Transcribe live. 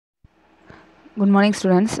Good morning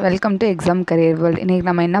students, welcome to exam career world. இன்னைக்கு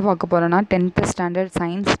நம்ம என்ன பார்க்க போறோம்னா 10th standard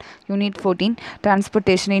science unit 14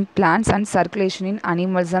 transportation in plants and circulation in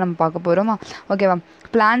animals தான் நம்ம பார்க்க போறோமா. ஓகேவா,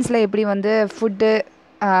 பிளான்ட்ஸில் எப்படி வந்து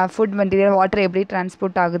ஃபுட் மெட்டீரியல் வாட்டர் எப்படி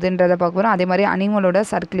டிரான்ஸ்போர்ட் ஆகுதுன்றதை பார்க்க போகிறோம். அதே மாதிரி அனிமலோட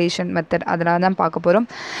சர்க்குலேஷன் மெத்தட் அதெல்லாம் தான் பார்க்க போகிறோம்.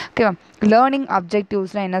 ஓகேவா, லேர்னிங்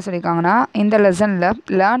அப்ஜெக்டிவ்ஸ்லாம் என்ன சொல்லியிருக்காங்கன்னா, இந்த லெசனில்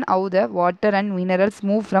learn how the water and minerals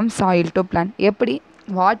move from soil to plant, எப்படி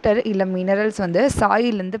வாட்டர் இல்லை மினரல்ஸ் வந்து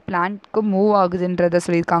சாயிலேருந்து பிளான்ட்க்கு மூவ் ஆகுதுன்றதை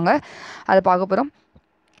சொல்லியிருக்காங்க. அதை பார்க்க போகிறோம்.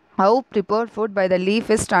 How prepare food by the leaf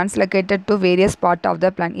is டிரான்ஸ்லொகேட்டட் to various part of the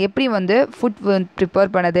plant, எப்படி வந்து ஃபுட் ப்ரிப்பேர்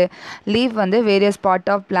பண்ணுது லீஃப் வந்து வேரியஸ் பார்ட்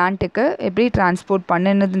ஆஃப் பிளான்ட்டுக்கு எப்படி டிரான்ஸ்போர்ட்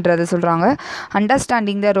பண்ணுன்றதை சொல்கிறாங்க.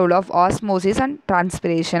 Understanding the role of osmosis and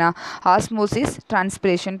டிரான்ஸ்பிரேஷனா, osmosis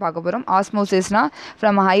transpiration பார்க்க போகிறோம். ஆஸ்மோசிஸ்னால்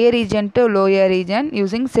from higher region to lower region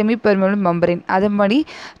using semi permeable membrane, அது மாதிரி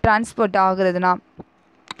டிரான்ஸ்போர்ட் ஆகுறதுனா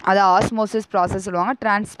அதை ஆஸ்மோசிஸ் ப்ராசஸ் சொல்லுவாங்க.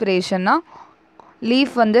 டிரான்ஸ்பிரேஷன்னா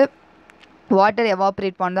லீஃப் வந்து வாட்டர்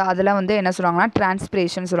எவாப்ரேட் பண்ணுறது, அதெல்லாம் வந்து என்ன சொல்லுவாங்கன்னா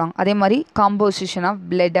டிரான்ஸ்பிரேஷன் சொல்லுவாங்க. அதே மாதிரி composition of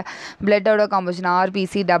பிளட்டோட composition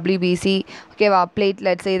RBC WBC ஓகேவா,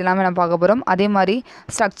 பிளேட்லெட்ஸ் இதெல்லாமே நம்ம பார்க்க போகிறோம். அதே மாதிரி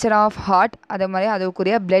ஸ்ட்ரக்சர் ஆஃப் ஹார்ட், அதே மாதிரி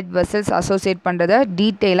அதுக்குரிய பிளட் வெசல்ஸ் அசோசியேட் பண்ணுறதை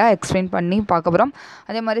டீட்டெயிலாக எக்ஸ்பிளைன் பண்ணி பார்க்க போகிறோம்.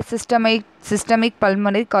 அதே மாதிரி சிஸ்டமிக்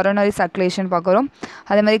பல்மனரி கொரோனரி சர்க்குலேஷன் பார்க்குறோம்.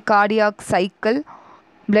 அதே மாதிரி cardiac cycle,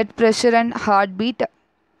 blood pressure and heart beat.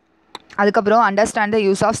 அதுக்கப்புறம் understand the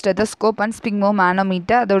use of stethoscope and ஸ்பிக்மோ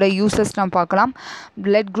manometer, அதோட யூசஸ் நம்ம பார்க்கலாம்.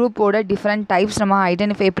 பிளட் குரூப்போட டிஃப்ரெண்ட் டைப்ஸ் நம்ம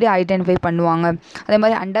எப்படி ஐடென்டிஃபை பண்ணுவாங்க. அதே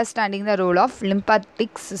மாதிரி understanding the role of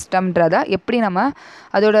lymphatic சிஸ்டம்ன்றதை எப்படி நம்ம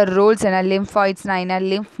அதோட ரோல்ஸ் என்ன, லிம்ஃபாய்ட்ஸ்னால் என்ன,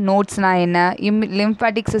 லிம்ஃப் நோட்ஸ்னால் என்ன,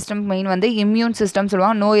 லிம்பாட்டிக் சிஸ்டம் மெயின் வந்து இம்யூன் சிஸ்டம்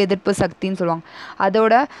சொல்லுவாங்க, நோய் எதிர்ப்பு சக்தின்னு சொல்லுவாங்க,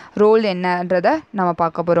 அதோட ரோல் என்னன்றதை நம்ம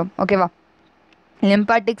பார்க்க போகிறோம். ஓகேவா,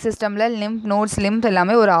 லிம்பாட்டிக் சிஸ்டமில் லிம்ப் நோட்ஸ் லிம்ப்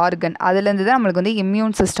எல்லாமே ஒரு ஆர்கன், அதுலேருந்து தான் நம்மளுக்கு வந்து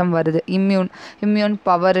இம்யூன் சிஸ்டம் வருது, இம்யூன்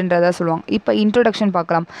பவர்ன்றதை சொல்லுவாங்க. இப்போ இன்ட்ரோடக்ஷன்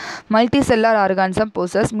பார்க்கலாம். Multi cellar organism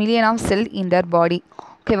poses million of cell இன் தர் பாடி.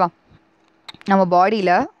 ஓகேவா, நம்ம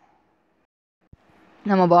பாடியில்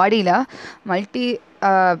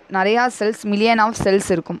நிறையா செல்ஸ், மில்லியன் ஆஃப்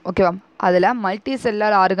செல்ஸ் இருக்கும். ஓகேவா, அதில் மல்டி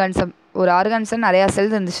செல்லார் ஆர்கானிசம், ஒரு ஆர்கானிசம் நிறையா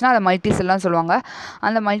செல்ஸ் இருந்துச்சுன்னா அதை மல்டி செல்லாம் சொல்லுவாங்க.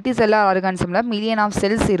 அந்த multi cellar ஆர்கானிசமில் million of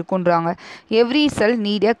cells இருக்குன்றாங்க. Every sell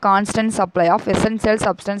need a constant supply of essential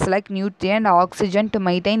substance like nutrient oxygen to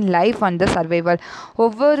maintain life and the survival.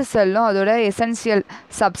 ஒவ்வொரு செல்லும் அதோட எசென்ஷியல்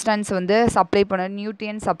சப்ஸ்டன்ஸ் வந்து சப்ளை பண்ணணும்,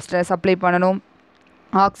 நியூட்ரியன்ட் சப்ளை பண்ணணும்,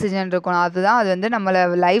 ஆக்சிஜன் இருக்கணும், அதுதான் அது வந்து நம்மளை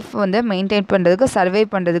லைஃப் வந்து மெயின்டைன் பண்ணுறதுக்கு, சர்வை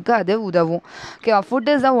பண்ணுறதுக்கு அது உதவும். Okay, food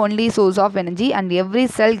is the only source of energy and every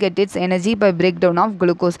sell get it's energy by break down of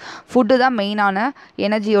glucose. Food தான் மெயினான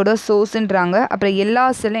எனர்ஜியோட சோர்ஸுன்றாங்க. அப்புறம் எல்லா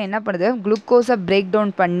செல்லும் என்ன பண்ணுது, குளுக்கோஸை பிரேக்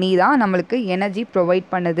டவுன் பண்ணி தான் நம்மளுக்கு எனர்ஜி ப்ரொவைட்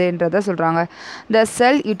பண்ணுதுன்றதை சொல்கிறாங்க. த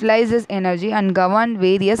செல் utilises energy and govern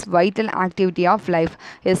various vital activity of life.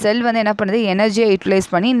 செல் வந்து என்ன பண்ணுது, எனர்ஜியை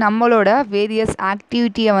யூட்டிலைஸ் பண்ணி நம்மளோட வேரியஸ்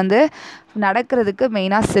ஆக்டிவிட்டியை வந்து நடக்கிறதுக்கு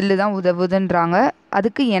மெயினாக செல்லு தான் உதவுதுன்றாங்க,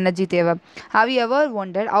 அதுக்கு எனர்ஜி தேவை. How you ever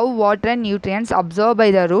wondered have water and nutrients observe by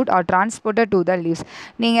the root R transported to the leaves.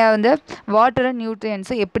 நீங்கள் வந்து வாட்டர் அண்ட்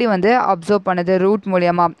நியூட்ரியன்ஸை எப்படி வந்து அப்சர்வ் பண்ணுது ரூட்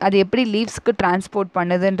மூலயமா, அது எப்படி லீவ்ஸ்க்கு டிரான்ஸ்போர்ட்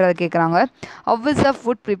பண்ணுதுன்றதை கேட்குறாங்க. How is the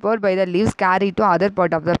food prepare by the leaves carry to other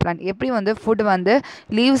part of the plant, எப்படி வந்து ஃபுட் வந்து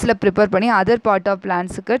லீவ்ஸில் ப்ரிப்பேர் பண்ணி அதர் பார்ட் ஆஃப்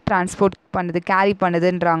பிளான்ட்ஸுக்கு டிரான்ஸ்போர்ட் பண்ணுது, கேரி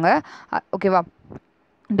பண்ணுதுன்றாங்க. ஓகேவா,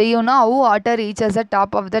 do you know how water reaches the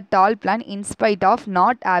top of the tall plant in spite of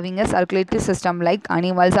not having a circulatory system like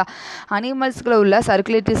animals? அனிமல்ஸ்குள்ள உள்ள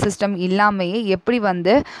circulatory system இல்லாமையே எப்படி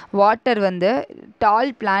வந்து water வந்து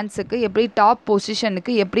டால் பிளான்ட்ஸுக்கு எப்படி top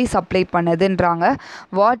பொசிஷனுக்கு எப்படி supply பண்ணுதுன்றாங்க.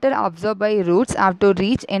 Water observe by roots have to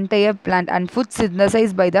reach entire plant and food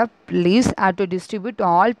synthesise by the leaves have to distribute to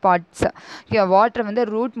all parts. Water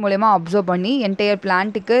வந்து root மூலமா அப்சர்வ் பண்ணி என்டையர்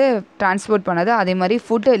பிளான்ட்டுக்கு டிரான்ஸ்போர்ட் பண்ணுது. அதே மாதிரி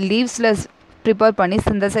ஃபுட் லீவ்ஸில் ப்ரிப்பேர் பண்ணி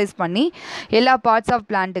சிந்தசைஸ் பண்ணி எல்லா parts of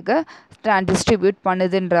பிளான்ட்டுக்கு distribute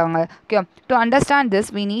பண்ணுதுன்றாங்க. Okay, to understand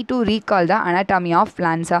this we need to recall the anatomy of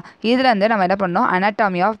பிளான்ஸா. இதுலேருந்து நம்ம என்ன பண்ணோம்,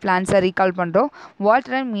 அனாட்டமி ஆஃப் பிளான்ஸை ரீகால் பண்ணுறோம்.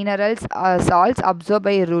 Water and minerals salts observe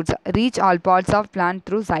by roots reach all parts of plant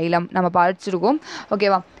through xylem, நம்ம படிச்சிருக்கோம்.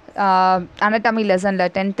 ஓகேவா, anatomy லெசனில்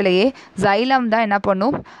 10th xylem தான் என்ன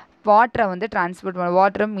பண்ணும், வாட்டரை வந்து டிரான்ஸ்போர்ட் பண்ணும்.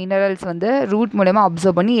 வாட்டர் மினரல்ஸ் வந்து ரூட் மூலமாக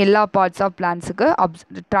அப்சர்வ் பண்ணி எல்லா பார்ட்ஸ் ஆஃப் பிளான்ட்ஸுக்கு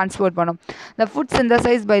டிரான்ஸ்போர்ட் பண்ணும். The food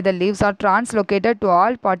synthesise by the leaves R டிரான்ஸ்லொகேட்டட் to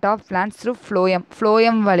all part of plants through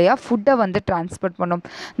phloem வழியாக ஃபுட்டை வந்து டிரான்ஸ்போர்ட் பண்ணும்.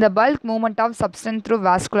 த bulk movement of substance through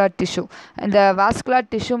vascular tissue, இந்த வாஸ்குலர்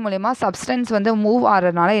டிஷ்யூ மூலிமா சப்ஸ்டன்ஸ் வந்து மூவ்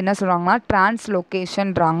ஆகிறதுனால என்ன சொல்கிறாங்கன்னா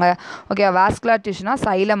டிரான்ஸ்லொகேஷன்றாங்க. ஓகே, வாஸ்குலர் டிஷ்யூனா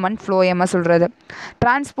சைலம் அண்ட் ஃப்ளோயமாக சொல்கிறது.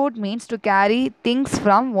 Transport means to carry things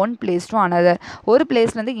from one place to another, ஒரு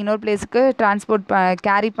பிளேஸ்லேருந்து இன்னொரு இன்னொரு பிளேஸ்க்கு டிரான்ஸ்போர்ட்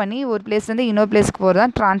கேரி பண்ணி ஒரு பிளேஸ்லேருந்து இன்னொரு பிளேஸ்க்கு போகிறது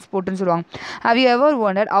தான் டிரான்ஸ்போர்ட்னு சொல்லுவாங்க. How you ever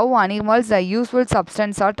wondered how animals useful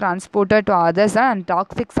substance R transported to others and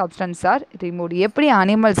toxic substance R removed? எப்படி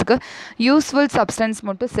அனிமல்ஸ்க்கு யூஸ்ஃபுல் சப்ஸ்டன்ஸ்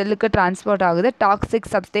மட்டும் செல்லுக்கு டிரான்ஸ்போர்ட் ஆகுது, டாக்ஸிக்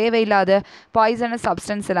தேவையில்லாத பாய்சனஸ்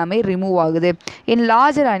சப்ஸ்டன்ஸ் எல்லாமே ரிமூவ் ஆகுது. In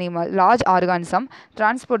large organism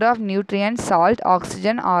transport of nutrients, salt,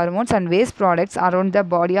 oxygen, hormones and waste products around the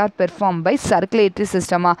body are performed by circulatory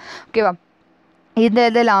system. ஓகேவா,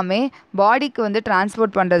 இதெல்லாமே பாடிக்கு வந்து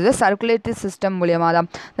டிரான்ஸ்போர்ட் பண்ணுறது சர்க்குலேட்டரி சிஸ்டம் மூலியமாக தான்.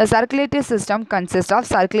 இந்த circulatory system consist of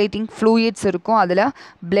circulating fluids இருக்கும், அதில்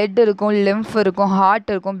பிளட் இருக்கும், லிம்ஃப் இருக்கும், ஹார்ட்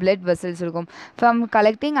இருக்கும், பிளட் வெசல்ஸ் இருக்கும். From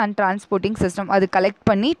collecting and transporting system, அது கலெக்ட்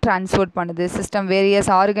பண்ணி டிரான்ஸ்போர்ட் பண்ணுது, சிஸ்டம் வேரியஸ்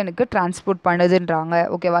ஆர்கனுக்கு டிரான்ஸ்போர்ட் பண்ணுதுன்றாங்க.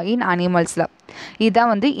 ஓகேவா, இன் அனிமல்ஸில்.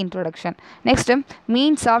 இதுதான் வந்து introduction. Next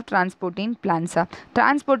means of transporting பிளான்ஸா,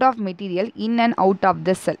 transport of material in and out of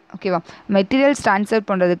the செல். ஓகேவா, மெட்டீரியல்ஸ் ட்ரான்ஸ்ஃபர்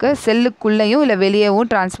பண்ணுறதுக்கு செல்லுக்குள்ளேயும் இல்லை வெளியேவும்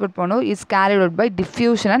டிரான்ஸ்போர்ட் பண்ணும். Is carried out by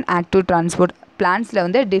diffusion and active transport. பிளான்ஸில்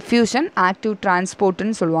வந்து டிஃப்யூஷன், ஆக்டிவ்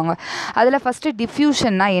டிரான்ஸ்போர்ட்னு சொல்லுவாங்க. அதில் ஃபஸ்ட்டு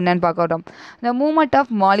டிஃப்யூஷன்னா என்னென்னு பார்க்கட்டும். த movement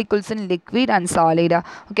of molecules in liquid and சாலிடா.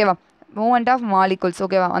 ஓகேவா, மூவ்மெண்ட் ஆஃப் மாலிகுல்ஸ்.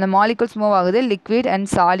 ஓகேவா, அந்த மாலிகுல்ஸ் மூவ் ஆகுது லிக்விட் அண்ட்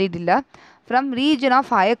சாலிட் இல்லை. From region of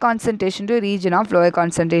higher concentration to region of lower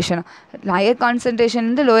concentration. Higher concentration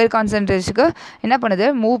இருந்து lower concentrationக்கு என்ன பண்ணுது,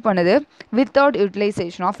 மூவ் பண்ணுது without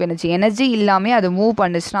utilization of energy. Energy இல்லாமல் அது மூவ்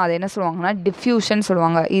பண்ணுச்சுன்னா அது என்ன சொல்லுவாங்கன்னா டிஃப்யூஷன்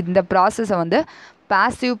சொல்லுவாங்க. இந்த ப்ராசஸை வந்து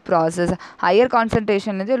passive process. Higher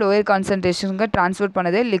கான்சன்ட்ரேஷன்லேருந்து lower கான்சன்ட்ரேஷனுக்கு transport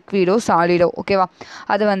பண்ணது லிக்விடோ சாலிடோ. ஓகேவா,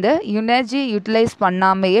 அது வந்து எனர்ஜி யூட்டிலைஸ்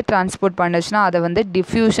பண்ணாமையே ட்ரான்ஸ்போர்ட் பண்ணுச்சுன்னா அதை வந்து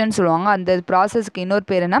டிஃப்யூஷன் சொல்லுவாங்க. அந்த ப்ராசஸ்க்கு இன்னொரு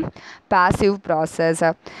பேர் என்ன, பாசிவ் ப்ராசஸ்.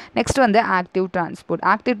 நெக்ஸ்ட் வந்து ஆக்டிவ் டிரான்ஸ்போர்ட்.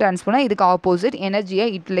 ஆக்டிவ் டிரான்ஸ்போர்ட்னா இதுக்கு ஆப்போசிட், எனர்ஜியை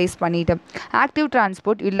யூட்டிலைஸ் பண்ணிட்டு. Active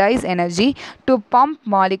transport utilise energy to pump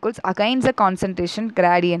molecules against the concentration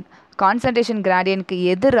gradient. Concentration கிராடியனுக்கு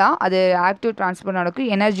எதிராக அது ஆக்டிவ் டிரான்ஸ்போர்ட் நடக்கும்,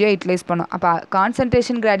 எனர்ஜியை யூட்டிலைஸ் பண்ணும். அப்போ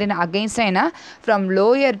கான்சன்ட்ரேஷன் கிராடியன் அகெயின்ஸ்டாக என்ன, ஃப்ரம்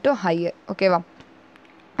லோயர் டு ஹையர். ஓகேவா,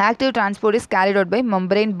 active transport is carried out by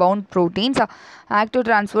membrane bound proteins. Active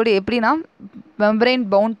transport எப்படின்னா membrane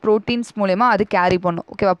bound proteins மூலமா அது கேரி பண்ணும்.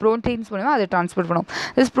 ஓகேவா, ப்ரோட்டீன்ஸ் மூலமா அது டிரான்ஸ்போர்ட் பண்ணும்.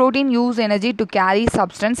 This protein use energy to carry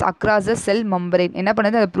substance across the sell membrane. என்ன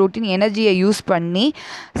பண்ணுது, அந்த ப்ரோட்டீன் எனர்ஜியை யூஸ் பண்ணி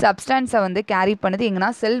சப்ஸ்டன்ஸை வந்து கேரி பண்ணுது எங்கன்னா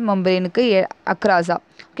செல் மெம்பரைனுக்கு அக்ராஸாக.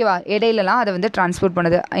 ஓகேவா, இடையிலலாம் அதை வந்து டிரான்ஸ்போர்ட்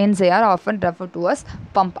பண்ணுது. Hence are often refer to us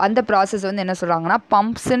pump. அந்த ப்ராசஸ் வந்து என்ன சொல்கிறாங்கன்னா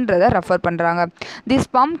பம்ப்ஸ்ன்றதை ரெஃபர் பண்ணுறாங்க. This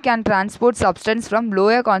pump can transport substance from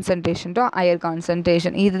lower concentration to higher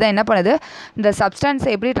concentration. இதுதான் என்ன பண்ணுது, இந்த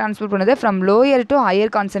சப்ஸ்டன்ஸை எப்படி டிரான்ஸ்போர்ட் பண்ணுது, from lower to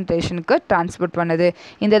higher கான்சன்ட்ரேஷனுக்கு transport பண்ணுது.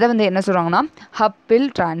 இந்த இதை வந்து என்ன சொல்கிறாங்கன்னா ஹப்பில்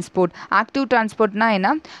டிரான்ஸ்போர்ட். ஆக்டிவ் டிரான்ஸ்போர்ட்னா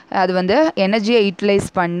என்ன, அது வந்து எனர்ஜியை யூட்டிலைஸ்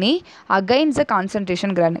பண்ணி அகைன்ஸ்ட்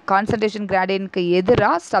கான்சன்ட்ரேஷன் கான்சன்ட்ரேஷன் கிராடியனுக்கு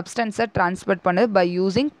எதிராக சப்ஸ்டன்ஸை டிரான்ஸ்போர்ட் பண்ணுது by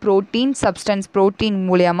using protein substance. Protein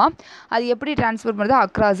மூலியமாக அது எப்படி டிரான்ஸ்போர்ட் பண்ணுது,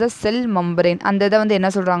 அக்ராஸ் த செல் மெம்பரைன். அந்த இதை வந்து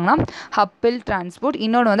என்ன சொல்கிறாங்கன்னா ஹப்பில் டிரான்ஸ்போர்ட்.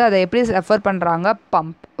 இன்னொன்று வந்து அதை எப்படி ரெஃபர் பண்ணுறாங்க,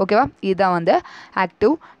 பம்ப். ஓகேவா, இதுதான் வந்து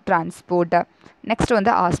ஆக்டிவ் டிரான்ஸ்போர்ட். நெக்ஸ்ட்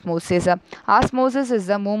வந்து osmosis. Osmosis is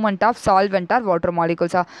the movement of solvent R water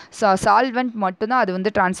மாலிகுல்ஸா. Solvent மட்டும்தான் அது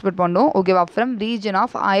வந்து டிரான்ஸ்போர்ட் பண்ணும். ஓகேவா, from region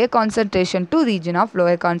of higher concentration to region of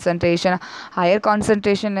lower concentration. Higher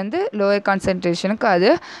கான்சன்ட்ரேஷன்லேருந்து lower கான்சன்ட்ரேஷனுக்கு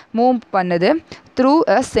அது மூவ் பண்ணுது த்ரூ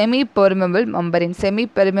அ செமி பெர்மிபிள் மெம்பரின். செமி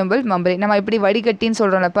பெர்மிபிள் மெம்பரின் நம்ம இப்படி வடிகட்டின்னு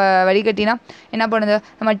சொல்கிறோம்ல. இப்போ வடிகட்டினா என்ன பண்ணுது,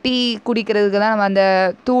 நம்ம டீ குடிக்கிறதுக்கு தான் நம்ம அந்த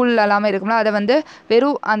தூள் எல்லாமே இருக்கும்ல, அதை வந்து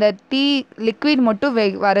வெறும் அந்த டீ லிக்விட் மட்டும்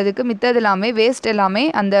வரதுக்கு மித்தது எல்லாமே வேஸ்ட் எல்லாமே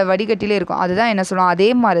அந்த வடிகட்டிலே இருக்கும். அதுதான் என்ன சொல்லுவாங்க,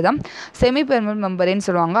 அதே மாதிரி தான் செமி பெர்மிபிள் மெம்பரின்னு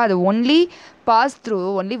சொல்லுவாங்க. அது only pass through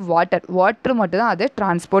only water மட்டும் தான் அதை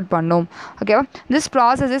டிரான்ஸ்போர்ட் பண்ணும். ஓகேவா, this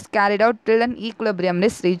process is carried out till and equilibrium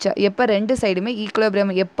is reach. எப்போ ரெண்டு சைடுமே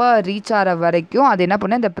ஈக்குலிபிரியம் எப்போ ரீச் ஆகிற வரைக்கும் அது என்ன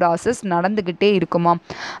பண்ண, இந்த ப்ராசஸ் நடந்துக்கிட்டே இருக்குமா.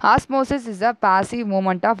 Osmosis is a passive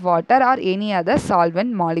movement of water or any other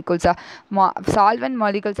solvent மாலிகுல்ஸா. Solvent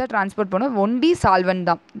மாலிகுல்ஸை transport பண்ணும். ஒன்லி சால்வெண்ட்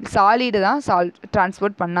தான், சாலிடு தான்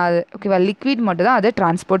டிரான்ஸ்போர்ட் பண்ணாது. ஓகேவா, லிக்விட் மட்டும் தான் அதை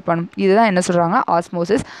டிரான்ஸ்போர்ட் பண்ணும். இதுதான் என்ன சொல்கிறாங்க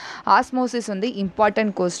ஆஸ்மோசிஸ். ஆஸ்மோசிஸ் வந்து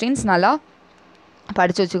இம்பார்ட்டன்ட் கொஸ்டின்ஸ், நல்லா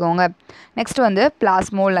படித்து வச்சுக்கோங்க. நெக்ஸ்ட் வந்து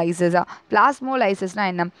பிளாஸ்மோலைசிஸா. பிளாஸ்மோலைசிஸ்னா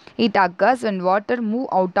என்ன, it occurs when water move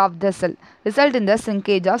out of the cell result in the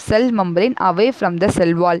shrinkage of cell membrane away from the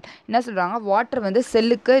cell wall. என்ன சொல்கிறாங்க, வாட்டர் வந்து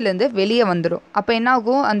செல்லுக்கு இருந்து வெளியே வந்துடும். அப்போ என்ன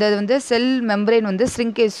ஆகும், அந்த வந்து செல் மெம்பரேன் வந்து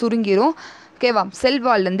shrinkage சுருங்கிரும். ஓகேவா, செல்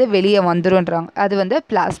வால்லேருந்து வெளியே வந்துருன்றாங்க. அது வந்து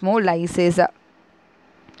பிளாஸ்மோலைசிஸ்.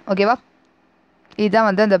 ஓகேவா, இதுதான்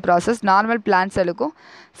வந்து அந்த ப்ராசஸ். நார்மல் பிளான்ட் செல்லுக்கும்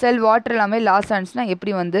செல் வாட்டர் எல்லாமே லாஸ் ஆனிச்சுன்னா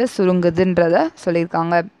எப்படி வந்து சுருங்குதுன்றத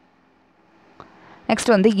சொல்லியிருக்காங்க.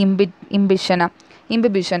 நெக்ஸ்ட் வந்து இம்பிஷனா.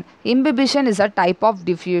 Imbibition. Imbibition is a type of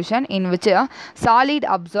diffusion in which a solid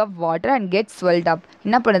absorb water and gets swelled up.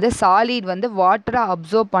 என்ன பண்ணுது, சாலிட் வந்து வாட்டரை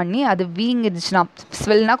அப்சர்வ் பண்ணி அது வீங்கிருச்சுன்னா,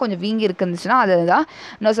 ஸ்வெல்னா கொஞ்சம் வீங்கி இருக்குந்துச்சுன்னா அதுதான்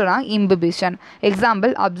என்ன சொல்கிறாங்க, imbibition.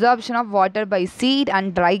 Example, absorption of water by seat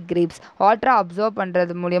and try grapes. வாட்டரை அப்சர்வ்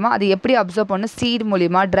பண்ணுறது மூலிமா அது எப்படி அப்சர்வ் பண்ணும், சீட்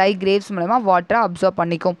மூலிமா ட்ரை கிரேப்ஸ் மூலிமா வாட்டரை அப்சர்வ்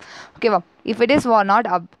பண்ணிக்கும். ஓகேவா. If it is not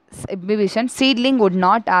imbibition, seedling would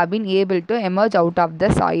not have been able to emerge out of the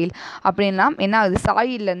soil. அப்படின்னா என்ன ஆகுது,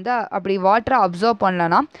 சாயிலேருந்து அப்படி வாட்டரை அப்சர்வ்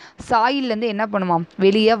பண்ணலன்னா சாயிலேருந்து என்ன பண்ணுமா,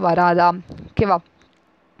 வெளியே வராதா. ஓகேவா.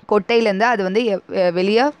 கொட்டையிலேருந்து அது வந்து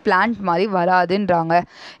வெளியே பிளான்ட் மாதிரி வராதுன்றாங்க.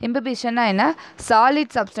 இம்பிபிஷன்னா என்ன,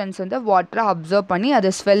 சாலிட் சப்ஸ்டன்ஸ் வந்து வாட்டரை அப்சர்வ் பண்ணி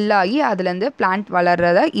அது ஸ்வெல் ஆகி அதுலேருந்து பிளான்ட்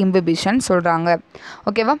வளர்றத இம்பிபிஷன் சொல்கிறாங்க.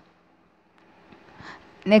 ஓகேவா.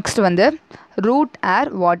 நெக்ஸ்ட் வந்து root air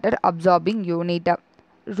water absorbing unit.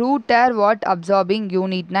 Root air what absorbing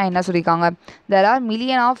யூனிட்னா என்ன சொல்லியிருக்காங்க, there are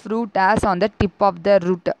million of root airs on the tip of the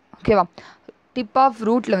root. ஓகேவா. டிப் ஆஃப்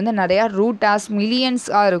ரூட்டில் வந்து நிறையா ரூட் ஏர்ஸ்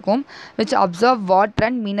மில்லியன்ஸாக இருக்கும், which absorb water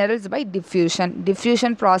and minerals by diffusion.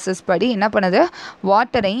 Diffusion process படி என்ன பண்ணுது,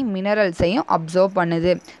 வாட்டரையும் மினரல்ஸையும் அப்சர்வ்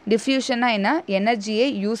பண்ணுது. டிஃப்யூஷன்னா என்ன, எனர்ஜியை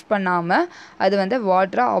யூஸ் பண்ணாமல் அது வந்து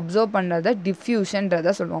வாட்டரை அப்சர்வ் பண்ணுறத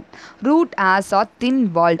டிஃப்யூஷன்றதை சொல்லுவோம். ரூட் ஏர்ஸ் ஆர் தின்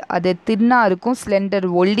வால்ட், அது தின்னாக இருக்கும், ஸ்லெண்டர்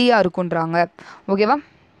ஒல்லியாக இருக்குன்றாங்க. ஓகேவா.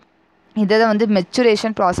 இதை வந்து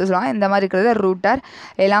மெச்சுரேஷன் ப்ராசஸ் இந்த மாதிரி இருக்கிறது router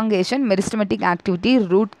elongation meristematic activity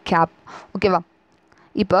root gap. ஓகேவா.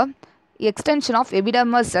 இப்போ extension of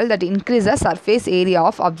epidermis sell that increase the surface area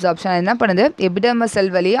of absorption. என்ன பண்ணுது, எபிடர்மஸ்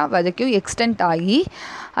செல் வழியாக வரைக்கும் எக்ஸ்டென்ட் ஆகி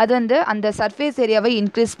அது வந்து அந்த சர்ஃபேஸ் ஏரியாவை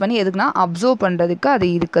இன்க்ரீஸ் பண்ணி எதுக்குன்னா அப்சர்வ் பண்ணுறதுக்கு அது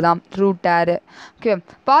இருக்குதான் router. Okay.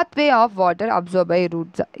 Pathway of water observe by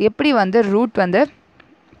roots. எப்படி வந்து ரூட் வந்து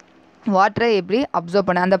வாட்டரை எப்படி அப்சர்வ்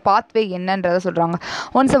பண்ண, அந்த பாத்வே என்னன்றதை சொல்கிறாங்க.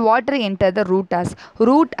 Once water enter the root airs,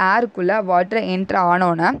 root ஏருக்குள்ளே water enter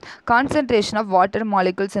ஆனோன்னே concentration of water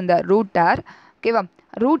molecules இந்த ரூட் ஏர். ஓகேவா.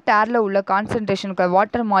 ரூட் ஏரில் உள்ள கான்சன்ட்ரேஷனுக்கு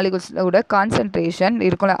வாட்டர் மாலிகுல்ஸோட கான்சன்ட்ரேஷன்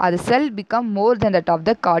இருக்கும்ல, அது செல் become more then that of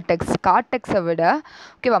the cortex. கார்டெக்ஸை விட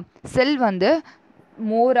ஓகேவா செல் வந்து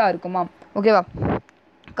மோராக இருக்குமா. ஓகேவா.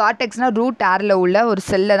 கார்டெக்ஸ்னால் ரூட் ஏரில் உள்ள ஒரு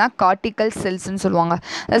செல்லை தான் கார்டிக்கல் செல்ஸ்ன்னு சொல்லுவாங்க.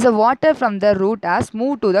 That's a water from the root airs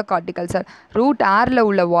move to the cortical cell. Root ஏரில்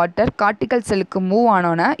உள்ள வாட்டர் கார்டிக்கல் செல்லுக்கு மூவ்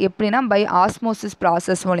ஆனோன்னா எப்படின்னா பை ஆஸ்மோசிஸ்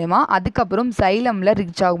ப்ராசஸ் மூலயமா அதுக்கப்புறம் சைலமில்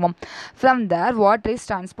ரீச் ஆகுமா. From there water is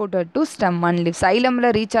transported to stem and leave. சைலமில்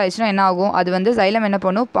reach ஆயிடுச்சுன்னா என்ன ஆகும், அது வந்து சைலம் என்ன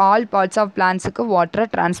பண்ணும், ஆல் பார்ட்ஸ் ஆஃப் பிளான்ஸுக்கு வாட்டரை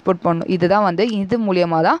டிரான்ஸ்போர்ட் பண்ணும். இதுதான் வந்து இது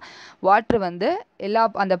மூலியமாக தான் வாட்ரு வந்து எல்லா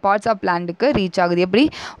அந்த பார்ட்ஸ் ஆஃப் பிளான்ட்டுக்கு ரீச் ஆகுது. எப்படி,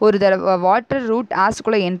 ஒரு தடவை water root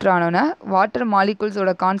ஏர்ஸ்குள்ளே enter ஆனோன்னா water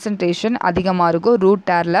மாலிகுல்ஸோட concentration அதிகமாக இருக்கும் ரூட்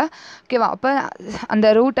ஏரில். ஓகேவா. அப்போ அந்த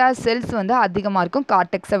ரூட் ஏர் செல்ஸ் வந்து அதிகமாக இருக்கும்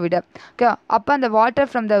கார்டெக்ஸை விட. ஓகே. அப்போ அந்த வாட்டர்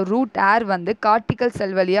ஃப்ரம் த ரூட் ஏர் வந்து கார்டிக்கல்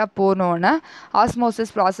செல் வழியாக போனோன்னே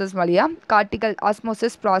ஆஸ்மோசிஸ் ப்ராசஸ் வழியாக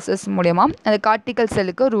ஆஸ்மோசிஸ் ப்ராசஸ் மூலயமா அந்த கார்டிக்கல்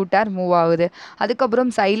செல்லுக்கு ரூட் ஏர் மூவ் ஆகுது.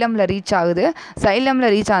 அதுக்கப்புறம் சைலமில் ரீச் ஆகுது.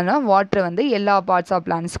 சைலமில் ரீச் ஆனா வாட்டர் வந்து எல்லா பார்ட்ஸ் ஆஃப்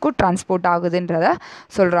பிளான்ட்ஸ்க்கும் டிரான்ஸ்போர்ட் ஆகுதுன்றத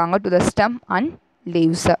சொல்கிறாங்க to the stem and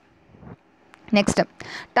leaves. Next,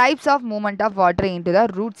 types of moment of water into the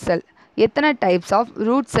root செல். எத்தனை டைப்ஸ் ஆஃப்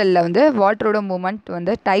ரூட் செல்லில் வந்து வாட்டரோட மூமெண்ட்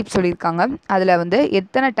வந்து டைப் சொல்லியிருக்காங்க. அதில் வந்து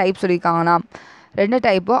எத்தனை டைப் சொல்லியிருக்காங்கன்னா 2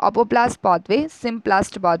 டைப்போ, அப்போப்ளாஸ்ட் பாத்வே,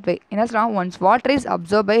 சிம்ப்ளாஸ்ட் பாத்வே. என்ன சொல்கிறாங்க, once water is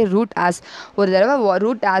observe by root as. ஒரு தடவை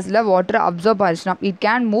ரூட் ஆஸில் வாட்டர் அப்சர்வ் ஆச்சுன்னா it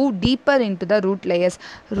can move deeper into the root layers.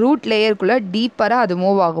 Root லேயருக்குள்ளே டீப்பராக அது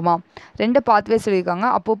மூவ் ஆகுமா. 2 பாத்வே சொல்லியிருக்காங்க,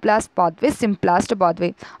 அப்போப்ளாஸ்ட் பாத்வே, சிம்ப்ளாஸ்ட் பாத்வே.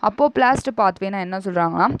 அப்போப்ளாஸ்ட் பாத்வேனா என்ன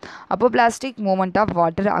சொல்கிறாங்கன்னா, அப்போப்ளாஸ்டிக் movement of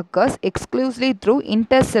water occurs exclusively through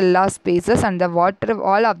intercellular spaces and the water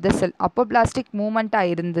wall of the செல். அப்போப்ளாஸ்டிக்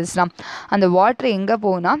மூவ்மெண்ட்டாக இருந்துச்சுன்னா அந்த வாட்டர் எங்கே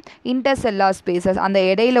போகுனா intercellular space, அந்த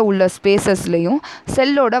இடையில உள்ள ஸ்பேசஸ்லையும்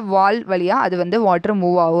செல்லோட வால் வழியாக அது வந்து வாட்டர்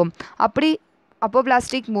மூவ் ஆகும். அப்படி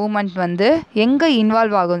அப்போப்ளாஸ்டிக் மூவ்மெண்ட் வந்து எங்கே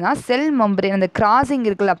இன்வால்வ் ஆகும்னா செல் மெம்பரேன் அந்த கிராசிங்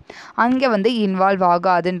இருக்குல்ல அங்கே வந்து இன்வால்வ்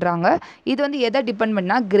ஆகாதுன்றாங்க. இது வந்து எதை டிபெண்ட்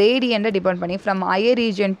பண்ணால் கிரேடியண்ட்டை டிபெண்ட் பண்ணி from higher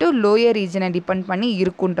region to lower ரீஜனை depend பண்ணி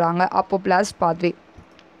இருக்குன்றாங்க அப்போப்ளாஸ்ட் பாத்வே.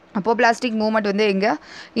 அப்போப்ளாஸ்டிக் மூவ்மெண்ட் வந்து எங்கே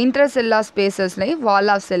இன்டர்செல்லார் ஸ்பேசஸ்லையும் வால்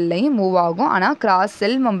ஆஃப் செல்லையும் மூவ் ஆகும், ஆனால் கிராஸ்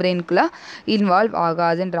செல் மெம்பரேனுக்குள்ளே இன்வால்வ்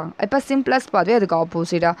ஆகாதுன்றாங்க. இப்போ சிம்ப்ளாஸ்ட் பாத்வே அதுக்கு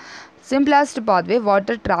ஆப்போசிட்டாக. சிம்ப்ளாஸ்ட் pathway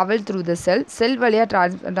water travel through the செல் வழியாக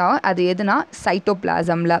ட்ரான்ஸ்பர் ஆகும். அது எதுனா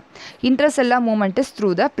சைட்டோபிளாசமில். Intercellular movement is through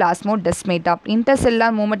the பிளாஸ்மோடெஸ்மேட்டா.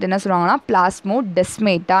 Intercellular movement என்ன சொல்லுவாங்கன்னா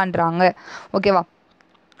பிளாஸ்மோடெஸ்மேட்டான்றாங்க. ஓகேவா.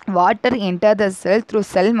 வாட்டர் என்டர் த செல் த்ரூ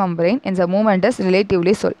செல் மெம்பரேன் இந்த மூவ்மெண்ட் இஸ்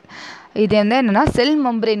ரிலேட்டிவ்லி சொல். இது வந்து என்னென்னா செல்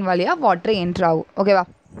மெம்பரேன் வழியாக வாட்டர் என்ட்ரு ஆகும். ஓகேவா.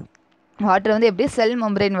 வாட்டர் வந்து எப்படி செல்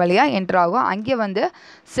மெம்பரேன் வழியாக என்டர் ஆகும். அங்கே வந்து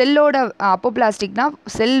செல்லோட அப்போபிளாஸ்டிக்னா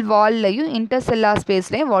செல் வால்லையும் இன்டர்செல்லார்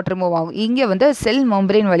ஸ்பேஸ்லேயும் வாட்டர் மூவ் ஆகும். இங்கே வந்து செல்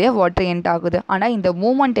மெம்பரேன் வழியாக வாட்டர் என்டர் ஆகுது. ஆனால் இந்த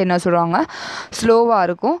மூமெண்ட் என்ன சொல்கிறாங்க, ஸ்லோவாக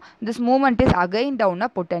இருக்கும். This moment is again down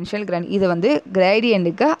a potential gradient. இது வந்து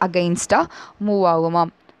கிரேடியண்ட்டுக்கு அகைன்ஸ்டாக மூவ் ஆகுமா.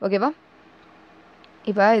 ஓகேவா.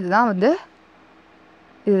 இப்போ இதுதான் வந்து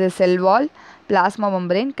இது செல் வால், plasma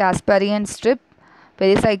membrane, Casparian strip,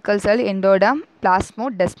 pericycle cell, endoderm,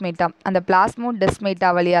 பிளாஸ்மோடெஸ்மேட்டா. அந்த பிளாஸ்மோடெஸ்மேட்டா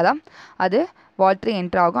வழியாக தான் அது வாட்டர்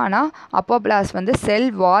என்டர் ஆகும். ஆனால் அப்போபிளாஸ்ட் வந்து செல்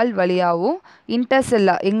வால் வழியாகவும்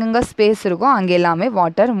இன்டர்செல்லா எங்கெங்கே ஸ்பேஸ் இருக்கோ அங்கே எல்லாமே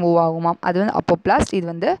வாட்டர் மூவ் ஆகுமா. அது வந்து அப்போபிளாஸ்ட், இது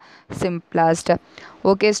வந்து சிம்ப்ளாஸ்ட்.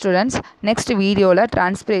 ஓகே ஸ்டூடெண்ட்ஸ், நெக்ஸ்ட் வீடியோவில்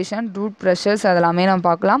டிரான்ஸ்பிரேஷன், ரூட் ப்ரெஷர்ஸ் அதெல்லாமே நம்ம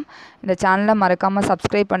பார்க்கலாம். இந்த சேனலை மறக்காமல்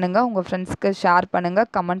சப்ஸ்கிரைப் பண்ணுங்கள், உங்கள் ஃப்ரெண்ட்ஸ்க்கு ஷேர் பண்ணுங்கள்,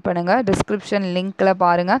 கமெண்ட் பண்ணுங்கள். டிஸ்கிரிப்ஷன் லிங்க்கில்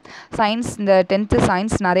பாருங்கள். சயின்ஸ், இந்த 10th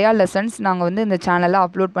சயின்ஸ் நிறையா லெசன்ஸ் நாங்கள் வந்து இந்த சேனலில்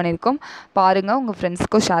அப்லோட் பண்ணியிருக்கோம். பாருங்கள், உங்கள்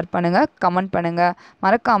ஃப்ரெண்ட்ஸ்க்கும் ஷேர் பண்ணுங்கள், கமெண்ட் பண்ணுங்கள்.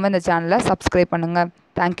 மறக்காமல் இந்த சேனலை சப்ஸ்கிரைப் பண்ணுங்கள்.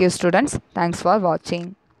 Thank you students. தேங்க்ஸ் ஃபார் வாட்சிங்.